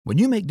When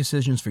you make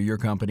decisions for your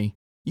company,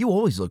 you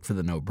always look for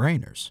the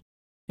no-brainers.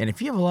 And if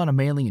you have a lot of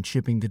mailing and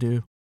shipping to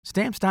do,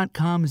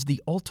 Stamps.com is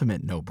the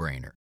ultimate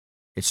no-brainer.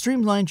 It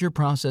streamlines your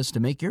process to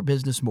make your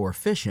business more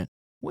efficient,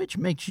 which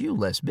makes you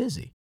less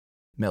busy.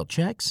 Mail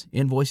checks,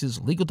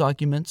 invoices, legal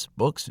documents,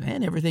 books,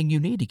 and everything you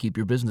need to keep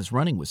your business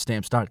running with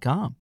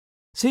Stamps.com.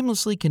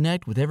 Seamlessly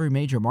connect with every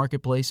major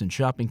marketplace and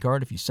shopping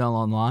cart if you sell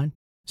online.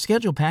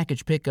 Schedule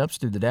package pickups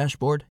through the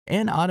dashboard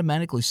and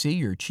automatically see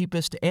your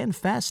cheapest and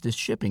fastest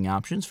shipping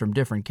options from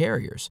different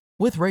carriers,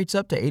 with rates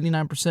up to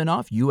 89%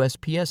 off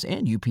USPS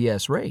and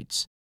UPS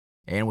rates.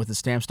 And with the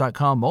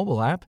Stamps.com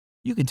mobile app,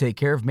 you can take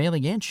care of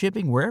mailing and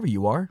shipping wherever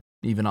you are,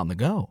 even on the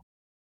go.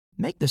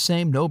 Make the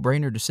same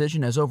no-brainer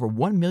decision as over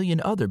 1 million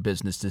other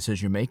business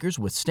decision makers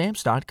with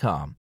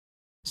Stamps.com.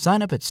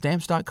 Sign up at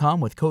Stamps.com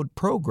with code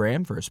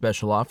PROGRAM for a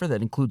special offer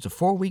that includes a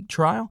 4-week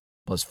trial,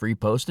 plus free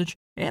postage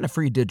and a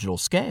free digital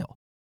scale.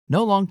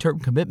 No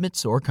long-term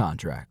commitments or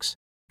contracts.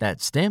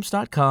 That's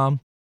Stamps.com,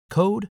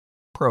 code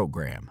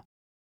PROGRAM.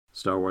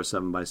 Star Wars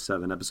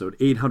 7x7, episode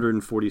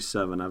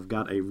 847. I've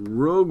got a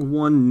Rogue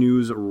One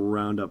news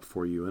roundup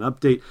for you. An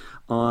update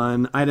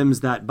on items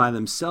that by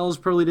themselves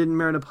probably didn't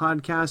merit a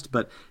podcast,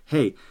 but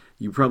hey,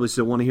 you probably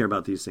still want to hear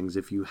about these things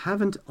if you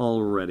haven't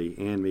already,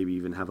 and maybe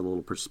even have a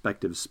little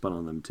perspective spun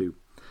on them too.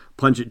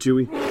 Punch it,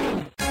 Chewie.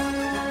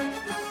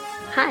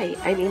 Hi,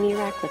 I'm Amy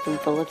Ratcliffe from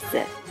Full of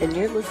Sith, and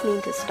you're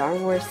listening to Star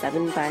Wars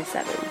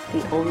 7x7,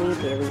 the only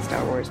daily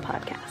Star Wars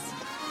podcast.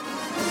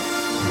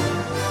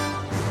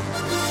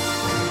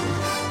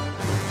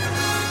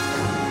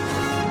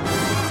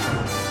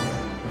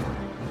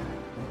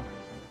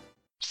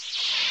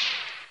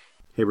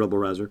 Hey, Rebel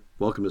Rouser.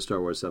 Welcome to Star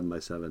Wars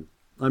 7x7.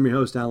 I'm your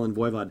host, Alan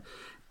Voivod.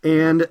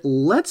 And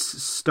let's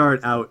start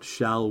out,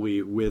 shall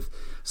we, with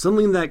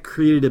something that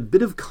created a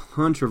bit of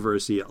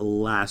controversy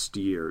last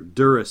year,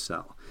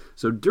 Duracell.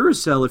 So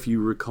Duracell, if you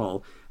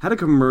recall, had a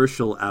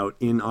commercial out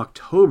in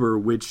October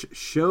which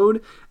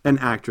showed an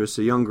actress,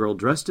 a young girl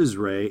dressed as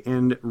Rey,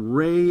 and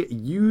Rey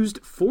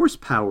used force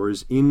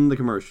powers in the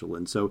commercial.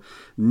 And so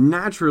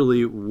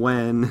naturally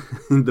when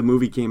the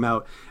movie came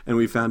out and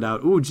we found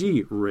out, oh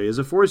gee, Rey is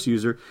a force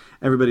user,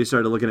 everybody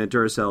started looking at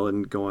Duracell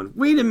and going,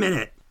 wait a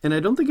minute! And I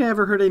don't think I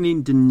ever heard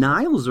any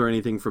denials or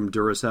anything from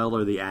Duracell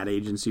or the ad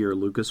agency or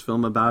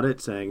Lucasfilm about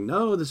it, saying,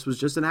 no, this was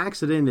just an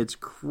accident. It's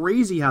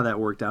crazy how that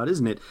worked out,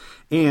 isn't it?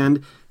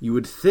 And you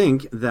would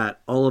think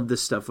that all of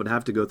this stuff would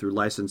have to go through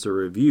licensor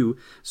review,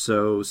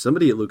 so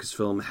somebody at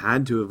Lucasfilm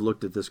had to have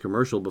looked at this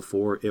commercial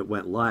before it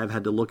went live,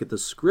 had to look at the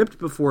script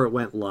before it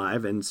went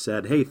live, and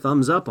said, hey,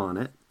 thumbs up on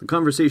it. The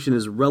conversation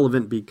is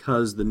relevant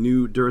because the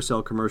new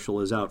Duracell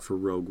commercial is out for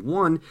Rogue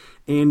One,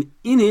 and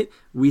in it,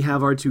 we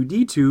have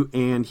R2-D2,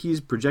 and he's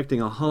projecting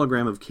a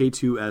hologram of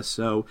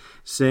K2SO,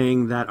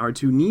 saying that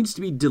R2 needs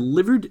to be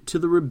delivered to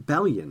the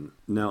Rebellion.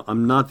 Now,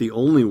 I'm not the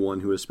only one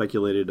who has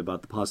speculated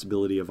about the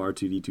possibility of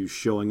R2-D2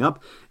 showing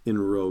up in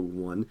Rogue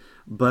One,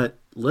 but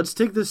let's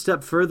take this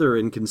step further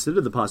and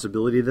consider the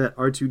possibility that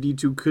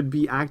R2-D2 could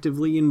be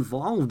actively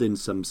involved in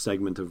some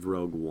segment of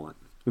Rogue One.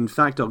 In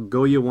fact, I'll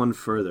go you one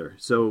further.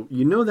 So,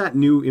 you know that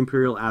new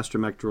Imperial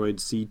astromech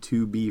droid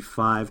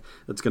C2B5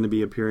 that's going to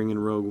be appearing in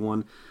Rogue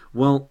One?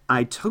 Well,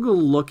 I took a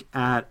look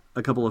at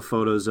a couple of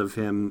photos of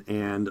him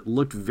and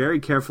looked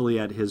very carefully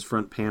at his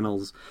front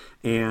panels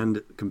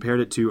and compared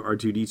it to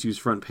R2-D2's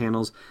front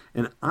panels,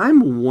 and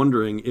I'm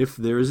wondering if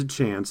there is a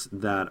chance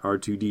that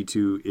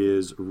R2-D2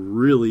 is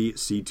really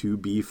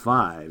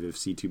C2B5, if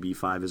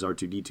C2B5 is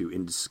R2-D2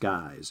 in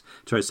disguise.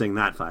 Try saying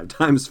that 5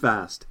 times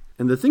fast.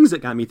 And the things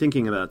that got me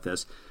thinking about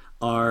this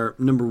are,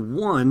 number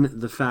one,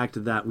 the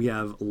fact that we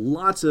have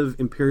lots of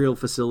Imperial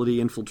facility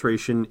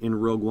infiltration in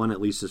Rogue One,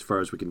 at least as far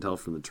as we can tell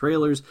from the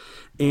trailers.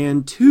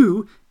 And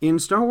two, in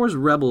Star Wars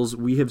Rebels,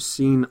 we have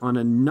seen on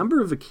a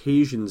number of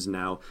occasions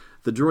now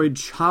the droid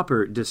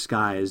Chopper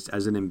disguised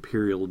as an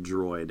Imperial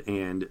droid,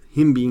 and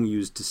him being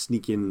used to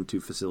sneak into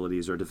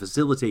facilities or to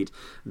facilitate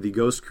the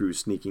Ghost Crew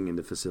sneaking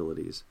into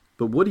facilities.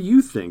 But what do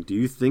you think? Do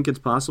you think it's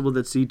possible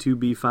that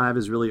C2B5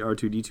 is really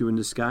R2-D2 in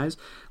disguise?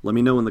 Let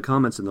me know in the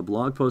comments in the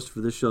blog post for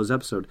this show's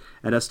episode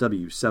at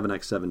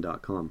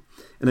sw7x7.com.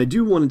 And I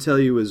do want to tell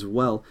you as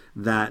well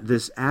that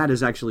this ad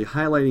is actually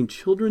highlighting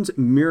Children's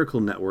Miracle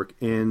Network,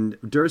 and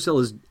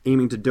Duracell is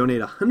aiming to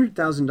donate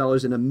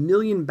 $100,000 and 1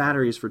 million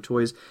batteries for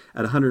toys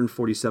at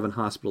 147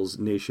 hospitals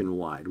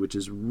nationwide, which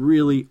is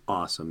really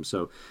awesome.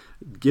 So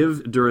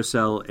give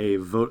Duracell a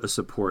vote of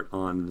support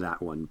on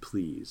that one,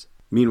 please.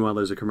 Meanwhile,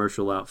 there's a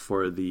commercial out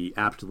for the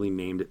aptly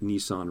named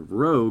Nissan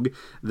Rogue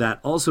that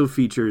also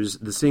features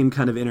the same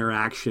kind of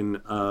interaction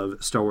of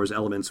Star Wars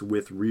elements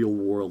with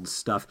real-world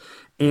stuff.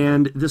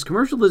 And this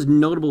commercial is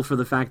notable for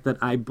the fact that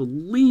I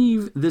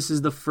believe this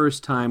is the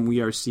first time we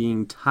are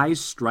seeing TIE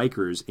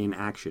Strikers in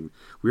action.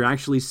 We're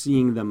actually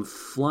seeing them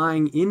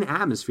flying in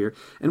atmosphere,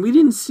 and we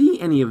didn't see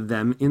any of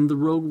them in the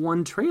Rogue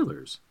One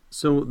trailers.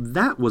 So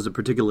that was a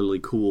particularly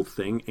cool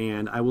thing,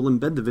 and I will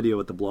embed the video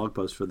at the blog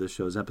post for this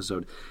show's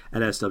episode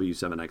at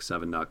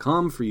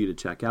sw7x7.com for you to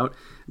check out.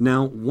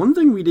 Now, one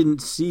thing we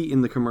didn't see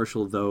in the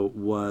commercial, though,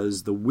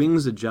 was the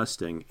wings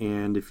adjusting,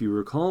 and if you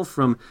recall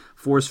from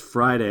Force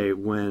Friday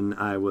when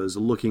I was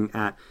looking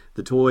at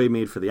the toy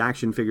made for the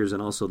action figures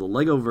and also the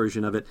Lego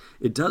version of it,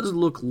 it does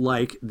look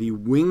like the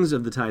wings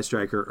of the TIE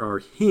Striker are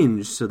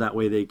hinged so that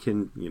way they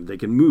can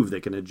move, they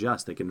can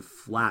adjust, they can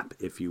flap,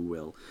 if you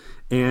will.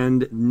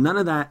 And none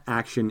of that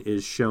action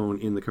is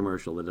shown in the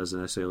commercial. That doesn't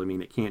necessarily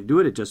mean it can't do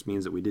it, it just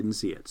means that we didn't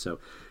see it. So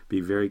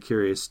be very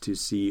curious to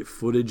see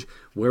footage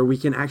where we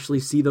can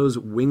actually see those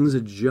wings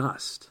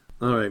adjust.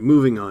 All right,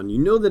 moving on. You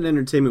know that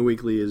Entertainment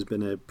Weekly has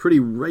been a pretty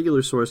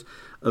regular source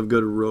of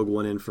good Rogue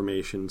One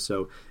information,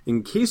 so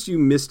in case you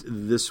missed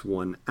this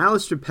one,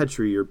 Alistair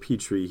Petrie, or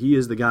Petrie, he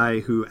is the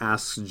guy who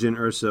asks Jyn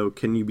Erso,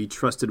 can you be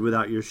trusted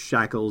without your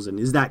shackles, and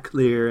is that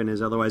clear, and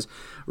is otherwise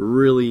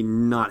really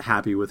not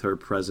happy with her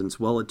presence.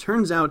 Well, it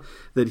turns out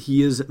that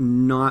he is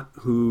not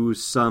who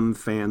some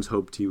fans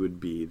hoped he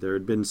would be. There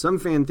had been some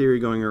fan theory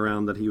going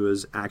around that he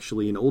was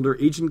actually an older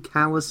Agent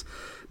Kallus.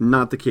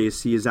 Not the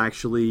case. He is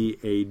actually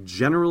a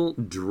General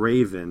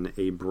Draven,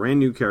 a brand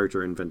new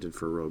character invented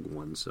for Rogue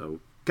One, so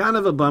kind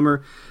of a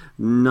bummer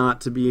not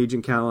to be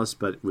Agent Kallus,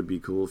 but it would be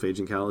cool if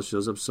Agent Kallus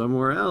shows up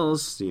somewhere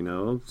else,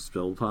 still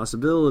a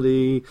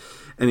possibility.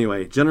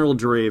 Anyway, General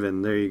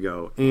Draven, there you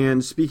go.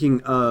 And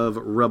speaking of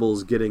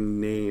Rebels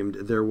getting named,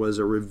 there was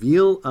a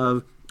reveal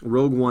of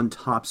Rogue One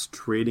Topps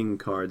trading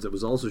cards that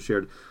was also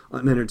shared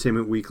on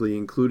Entertainment Weekly,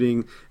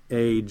 including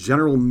a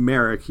General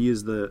Merrick. He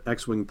is the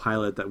X-Wing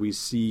pilot that we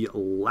see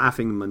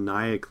laughing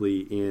maniacally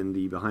in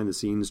the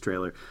behind-the-scenes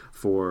trailer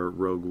for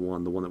Rogue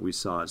One, the one that we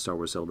saw at Star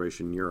Wars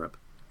Celebration Europe.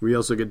 We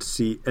also get to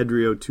see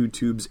Edrio Two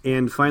Tubes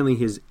and finally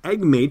his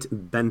eggmate,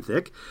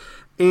 Benthic.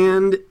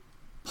 And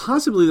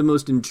possibly the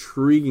most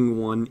intriguing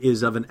one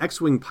is of an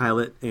X-Wing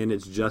pilot, and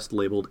it's just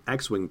labeled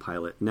X-Wing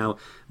pilot. Now,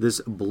 this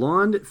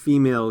blonde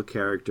female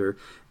character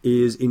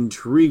is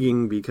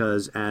intriguing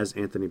because, as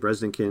Anthony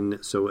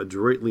Bresnikan so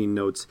adroitly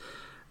notes,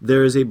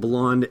 there is a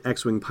blonde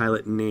X-Wing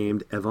pilot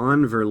named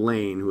Yvonne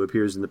Verlaine who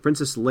appears in the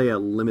Princess Leia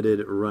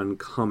limited run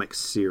comic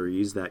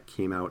series that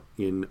came out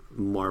in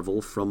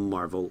from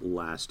Marvel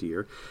last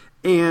year.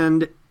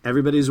 And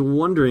everybody's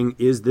wondering,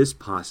 is this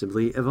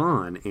possibly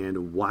Yvonne?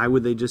 And why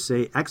would they just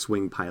say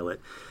X-Wing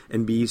pilot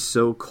and be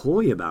so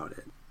coy about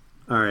it?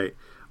 All right.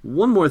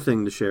 One more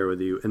thing to share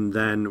with you, and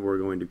then we're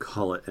going to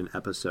call it an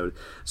episode.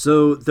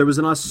 So there was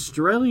an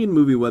Australian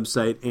movie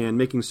website, and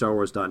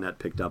MakingStarWars.net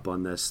picked up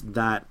on this,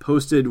 that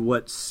posted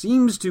what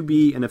seems to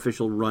be an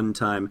official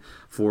runtime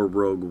for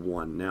Rogue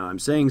One. Now, I'm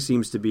saying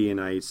seems to be,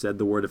 and I said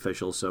the word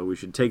official, so we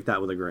should take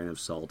that with a grain of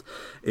salt.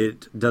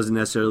 It doesn't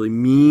necessarily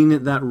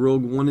mean that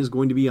Rogue One is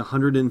going to be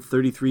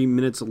 133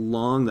 minutes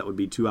long. That would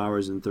be 2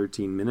 hours and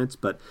 13 minutes,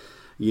 but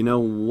you know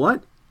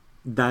what?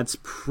 That's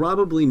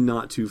probably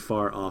not too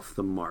far off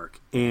the mark.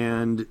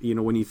 And,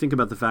 when you think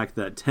about the fact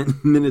that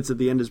 10 minutes at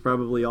the end is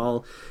probably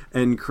all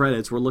end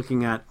credits, we're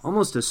looking at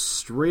almost a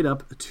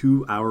straight-up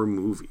 2-hour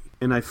movie.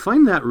 And I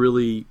find that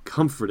really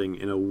comforting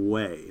in a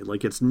way.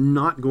 Like, it's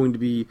not going to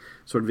be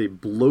sort of a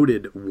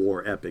bloated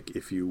war epic,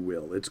 if you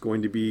will. It's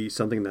going to be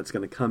something that's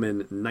going to come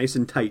in nice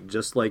and tight,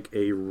 just like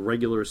a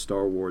regular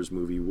Star Wars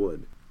movie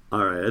would.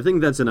 All right, I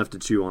think that's enough to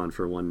chew on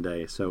for one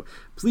day. So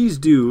please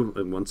do,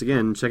 once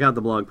again, check out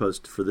the blog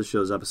post for this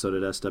show's episode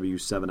at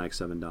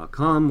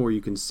sw7x7.com, where you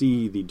can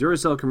see the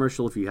Duracell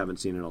commercial if you haven't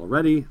seen it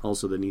already,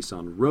 also the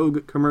Nissan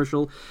Rogue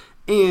commercial,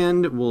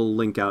 and we'll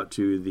link out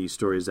to the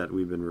stories that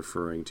we've been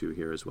referring to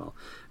here as well.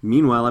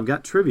 Meanwhile, I've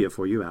got trivia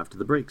for you after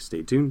the break.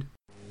 Stay tuned.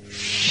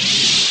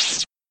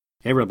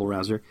 Hey, Rebel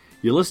Rouser.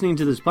 You're listening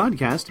to this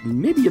podcast.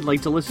 Maybe you'd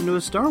like to listen to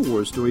a Star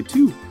Wars story,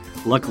 too.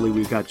 Luckily,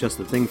 we've got just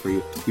the thing for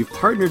you. We've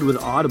partnered with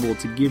Audible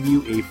to give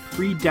you a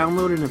free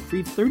download and a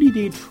free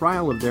 30-day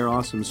trial of their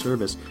awesome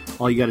service.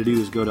 All you got to do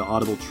is go to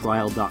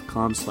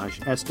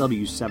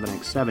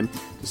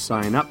audibletrial.com/SW7x7 to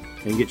sign up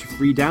and get your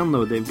free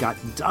download. They've got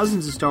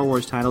dozens of Star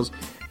Wars titles,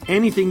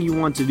 anything you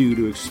want to do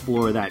to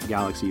explore that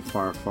galaxy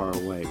far, far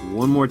away.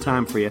 One more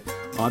time for you,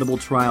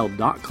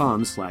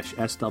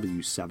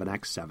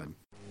 audibletrial.com/SW7x7.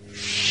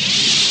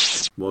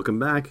 Welcome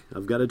back.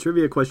 I've got a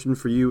trivia question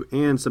for you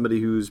and somebody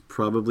who's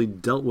probably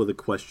dealt with a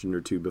question or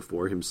two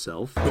before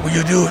himself. What will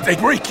you do if they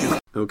break you?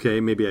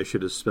 Okay, maybe I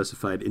should have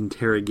specified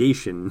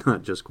interrogation,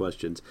 not just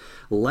questions.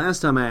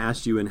 Last time I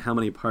asked you in how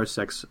many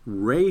parsecs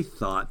Rey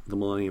thought the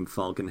Millennium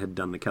Falcon had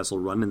done the Kessel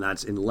Run, and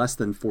that's in less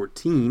than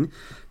 14.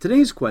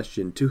 Today's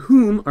question, to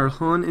whom are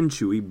Han and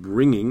Chewie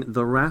bringing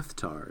the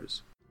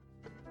Rathtars?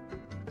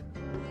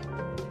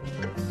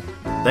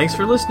 Thanks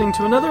for listening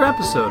to another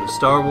episode of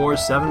Star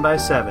Wars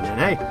 7x7. And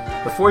hey,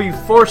 before you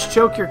force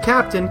choke your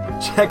captain,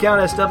 check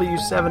out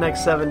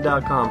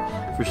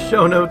SW7x7.com for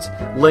show notes,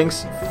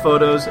 links,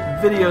 photos,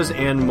 videos,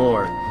 and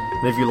more.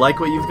 And if you like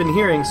what you've been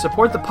hearing,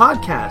 support the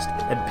podcast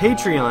at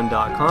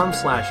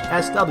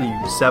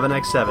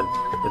patreon.com/SW7x7.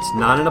 It's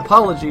not an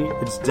apology,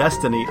 it's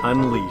Destiny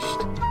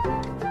Unleashed.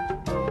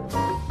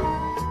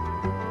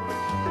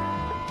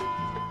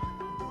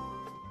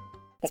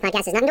 This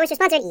podcast is not endorsed or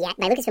sponsored yet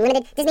by Lucasfilm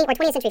Limited, Disney, or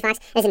 20th Century Fox,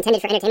 and is intended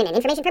for entertainment and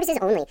information purposes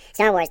only.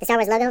 Star Wars, the Star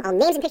Wars logo, all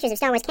names and pictures of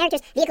Star Wars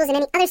characters, vehicles, and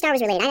any other Star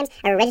Wars-related items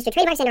are registered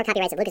trademarks and/or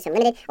copyrights of Lucasfilm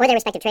Limited or their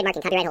respective trademark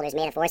and copyright holders.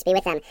 May the force be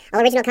with them.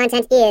 All original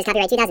content is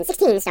copyright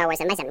 2016 Star Wars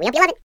 7x7. We hope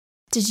you love it.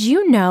 Did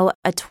you know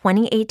a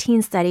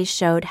 2018 study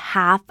showed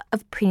half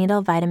of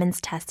prenatal vitamins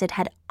tested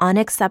had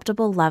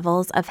unacceptable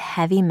levels of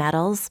heavy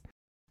metals?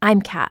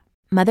 I'm Kat,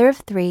 mother of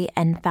 3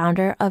 and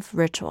founder of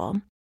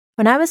Ritual.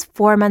 When I was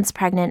 4 months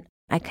pregnant,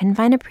 I couldn't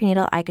find a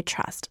prenatal I could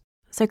trust,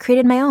 so I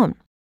created my own.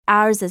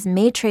 Ours is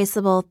made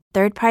traceable,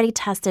 third-party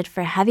tested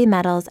for heavy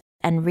metals,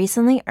 and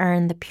recently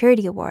earned the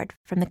Purity Award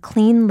from the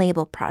Clean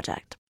Label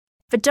Project.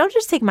 But don't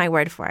just take my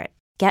word for it.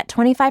 Get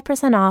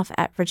 25% off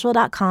at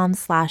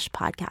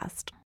ritual.com/podcast.